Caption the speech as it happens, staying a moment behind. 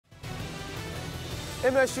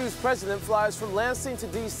MSU's president flies from Lansing to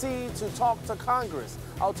D.C. to talk to Congress.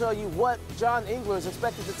 I'll tell you what John Engler is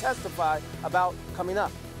expected to testify about coming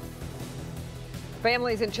up.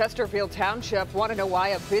 Families in Chesterfield Township want to know why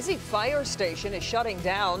a busy fire station is shutting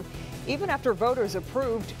down, even after voters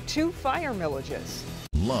approved 2 fire millages.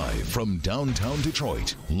 Live from downtown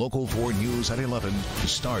Detroit, Local 4 News at 11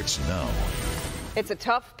 starts now. It's a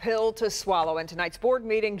tough pill to swallow, and tonight's board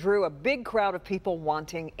meeting drew a big crowd of people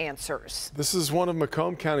wanting answers. This is one of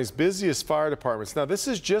Macomb County's busiest fire departments. Now, this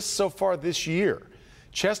is just so far this year.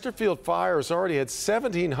 Chesterfield Fire has already had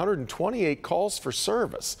 1,728 calls for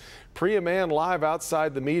service. Priya Mann live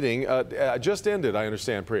outside the meeting. Just ended, I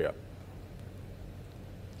understand, Priya.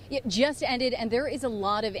 It just ended, and there is a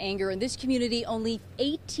lot of anger in this community. Only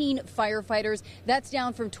 18 firefighters. That's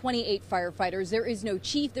down from 28 firefighters. There is no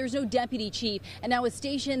chief, there's no deputy chief, and now a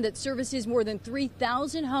station that services more than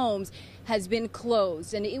 3,000 homes has been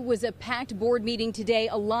closed. And it was a packed board meeting today.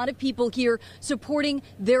 A lot of people here supporting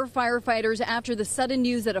their firefighters after the sudden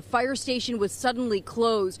news that a fire station was suddenly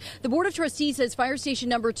closed. The Board of Trustees says fire station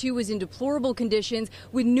number 2 is in deplorable conditions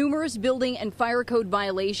with numerous building and fire code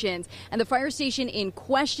violations. And the fire station in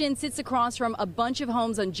question sits across from a bunch of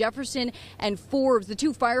homes on Jefferson and Forbes. The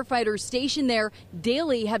 2 firefighters stationed there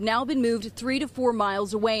daily have now been moved 3 to 4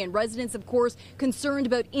 miles away. And residents, of course, concerned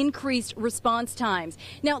about increased response times.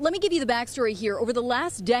 Now, let me give you the backstory here. Over the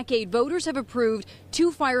last decade, voters have approved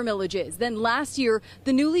 2 fire millages. Then last year,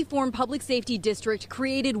 the newly formed Public Safety District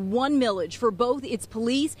created 1 millage for both its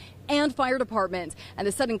police and fire departments. And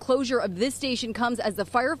the sudden closure of this station comes as the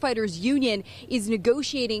firefighters union is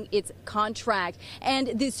negotiating its contract.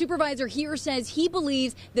 And the supervisor here says he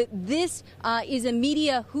believes that this is a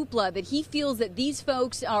media hoopla, that he feels that these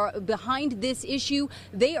folks are behind this issue.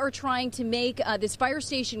 They are trying to make this fire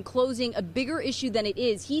station closing a bigger issue than it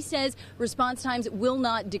is. He says response times will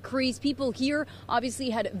not decrease. People here obviously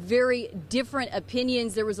had very different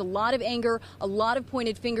opinions. There was a lot of anger, a lot of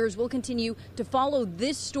pointed fingers. We'll continue to follow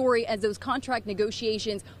this story as those contract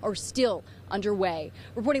negotiations are still underway.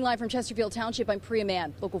 Reporting live from Chesterfield Township, I'm Priya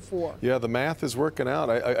Mann, Local 4. Yeah, the math is working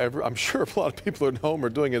out. I'm sure a lot of people at home are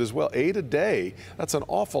doing it as well. 8 a day. That's an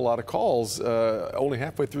awful lot of calls only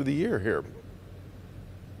halfway through the year here.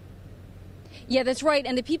 Yeah, that's right.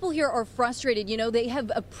 And the people here are frustrated. You know, they have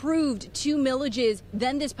approved 2 millages.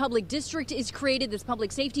 Then this public district is created. This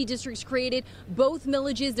public safety district is created. Both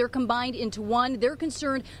millages, they're combined into one. They're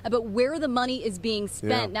concerned about where the money is being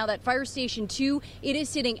spent. Yeah. Now that fire station 2, it is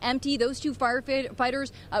sitting empty. Those 2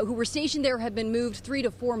 firefighters who were stationed there have been moved 3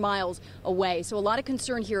 to 4 miles away. So a lot of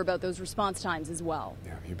concern here about those response times as well.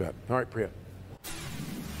 Yeah, you bet. All right, Priya.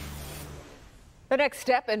 The next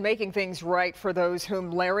step in making things right for those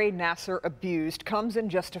whom Larry Nassar abused comes in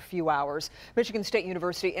just a few hours. Michigan State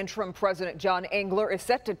University interim president John Engler is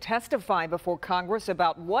set to testify before Congress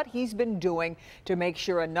about what he's been doing to make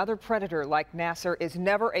sure another predator like Nassar is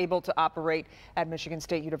never able to operate at Michigan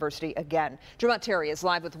State University again. Jermont Terry is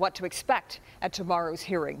live with what to expect at tomorrow's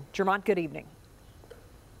hearing. Jermont, good evening.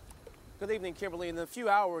 Good evening, Kimberly. In a few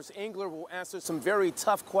hours, Engler will answer some very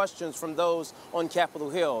tough questions from those on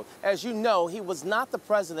Capitol Hill. As you know, he was not the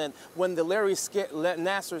president when the Larry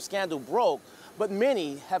Nassar scandal broke, but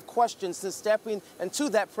many have questioned since stepping into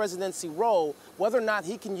that presidency role whether or not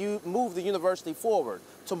he can move the university forward.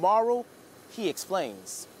 Tomorrow, he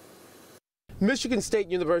explains. Michigan State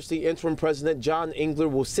University interim president John Engler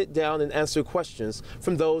will sit down and answer questions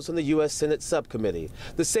from those on the U.S. Senate subcommittee.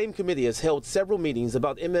 The same committee has held several meetings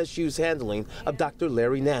about MSU's handling of Dr.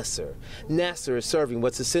 Larry Nassar. Nassar is serving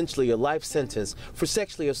what's essentially a life sentence for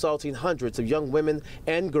sexually assaulting hundreds of young women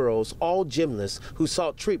and girls, all gymnasts, who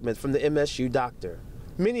sought treatment from the MSU doctor.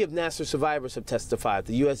 Many of Nassar's survivors have testified.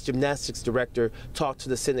 The U.S. Gymnastics Director talked to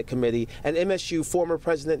the Senate committee, and MSU former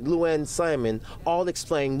President Lou Anne Simon all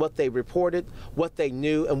explained what they reported, what they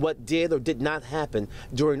knew, and what did or did not happen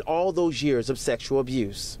during all those years of sexual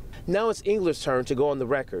abuse. Now it's Engler's turn to go on the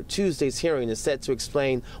record. Tuesday's hearing is set to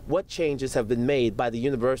explain what changes have been made by the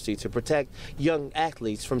university to protect young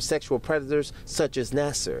athletes from sexual predators such as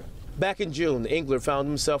Nassar. Back in June, Engler found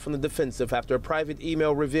himself on the defensive after a private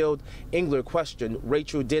email revealed Engler questioned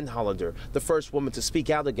Rachel Denhollander, the first woman to speak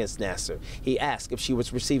out against Nassar. He asked if she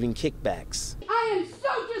was receiving kickbacks. I am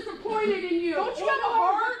so disappointed in you. Don't you have a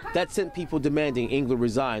heart? That sent people demanding Engler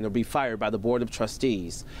resign or be fired by the Board of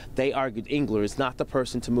Trustees. They argued Engler is not the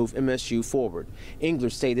person to move MSU forward. Engler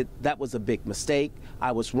stated, "That was a big mistake.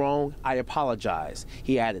 I was wrong. I apologize."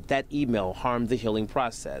 He added that email harmed the healing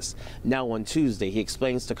process. Now on Tuesday, he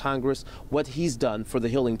explains to Congress what he's done for the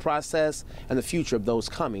healing process and the future of those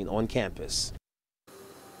coming on campus.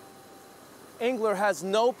 Engler has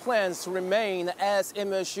no plans to remain as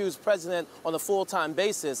MSU's president on a full-time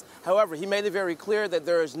basis. However, he made it very clear that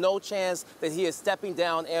there is no chance that he is stepping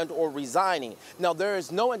down and or resigning. Now, there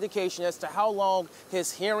is no indication as to how long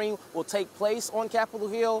his hearing will take place on Capitol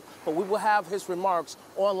Hill, but we will have his remarks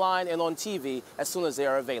online and on TV as soon as they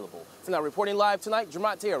are available. For now, reporting live tonight,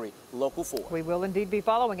 Jermont Terry, Local 4. We will indeed be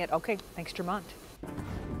following it. Okay, thanks, Jermont.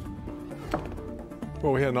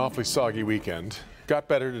 Well, we had an awfully soggy weekend. Got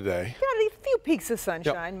better today. Got a few peaks of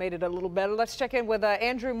sunshine, made it a little better. Let's check in with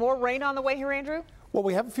Andrew Moore. Rain on the way here, Andrew? Well,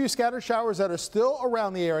 we have a few scattered showers that are still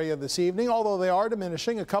around the area this evening, although they are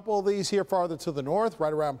diminishing. A couple of these here farther to the north,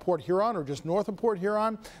 right around Port Huron or just north of Port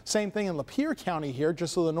Huron. Same thing in Lapeer County here,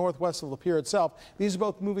 just to the northwest of Lapeer itself. These are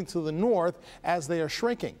both moving to the north as they are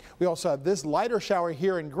shrinking. We also have this lighter shower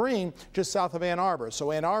here in green, just south of Ann Arbor.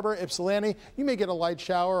 So Ann Arbor, Ypsilanti, you may get a light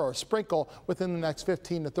shower or a sprinkle within the next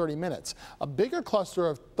 15 to 30 minutes. A bigger cluster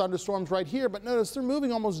of thunderstorms right here, but notice they're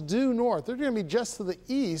moving almost due north. They're going to be just to the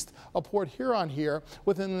east of Port Huron here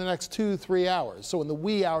within the next 2-3 hours, so in the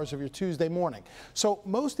wee hours of your Tuesday morning. So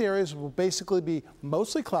most areas will basically be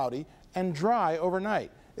mostly cloudy and dry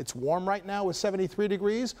overnight. It's warm right now with 73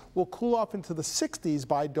 degrees. We'll cool off into the 60s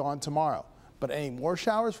by dawn tomorrow. But any more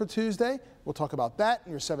showers for Tuesday? We'll talk about that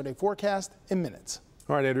in your 7-day forecast in minutes.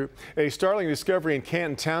 All right, Andrew. A startling discovery in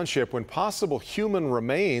Canton Township when possible human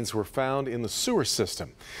remains were found in the sewer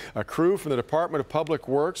system. A crew from the Department of Public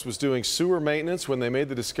Works was doing sewer maintenance when they made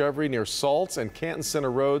the discovery near Salts and Canton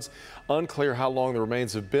Center roads. Unclear how long the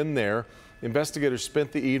remains have been there. Investigators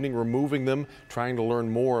spent the evening removing them, trying to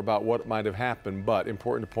learn more about what might have happened. But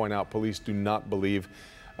important to point out, police do not believe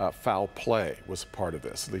foul play was part of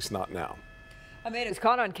this, at least not now. A man is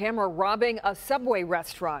caught on camera robbing a Subway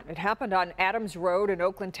restaurant. It happened on Adams Road in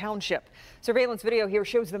Oakland Township. Surveillance video here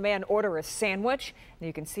shows the man order a sandwich, and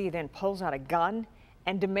you can see he then pulls out a gun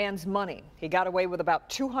and demands money. He got away with about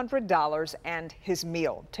 $200 and his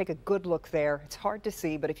meal. Take a good look there. It's hard to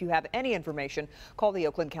see, but if you have any information, call the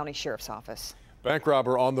Oakland County Sheriff's Office. Bank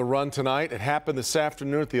robber on the run tonight. It happened this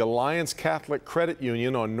afternoon at the Alliance Catholic Credit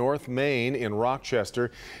Union on North Main in Rochester.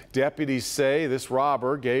 Deputies say this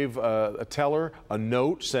robber gave a teller a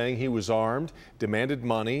note saying he was armed, demanded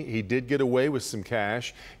money. He did get away with some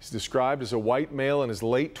cash. He's described as a white male in his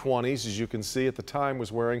late 20s. As you can see, at the time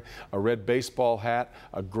was wearing a red baseball hat,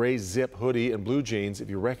 a gray zip hoodie, and blue jeans. If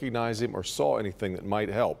you recognize him or saw anything that might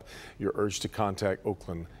help, you're urged to contact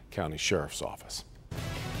Oakland County Sheriff's Office.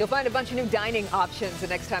 You'll find a bunch of new dining options the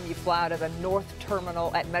next time you fly out of the North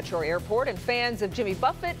Terminal at Metro Airport, and fans of Jimmy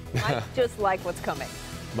Buffett might just like what's coming.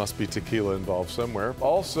 Must be tequila involved somewhere.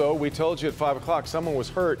 Also, we told you at 5 o'clock someone was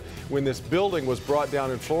hurt when this building was brought down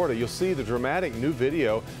in Florida. You'll see the dramatic new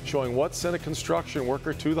video showing what sent a construction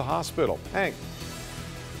worker to the hospital. Hank.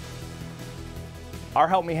 Our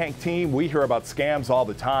Help Me Hank team, we hear about scams all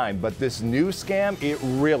the time, but this new scam, it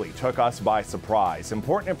really took us by surprise.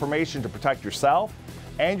 Important information to protect yourself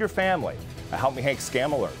and your family. A Help Me Hank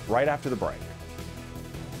scam alert right after the break.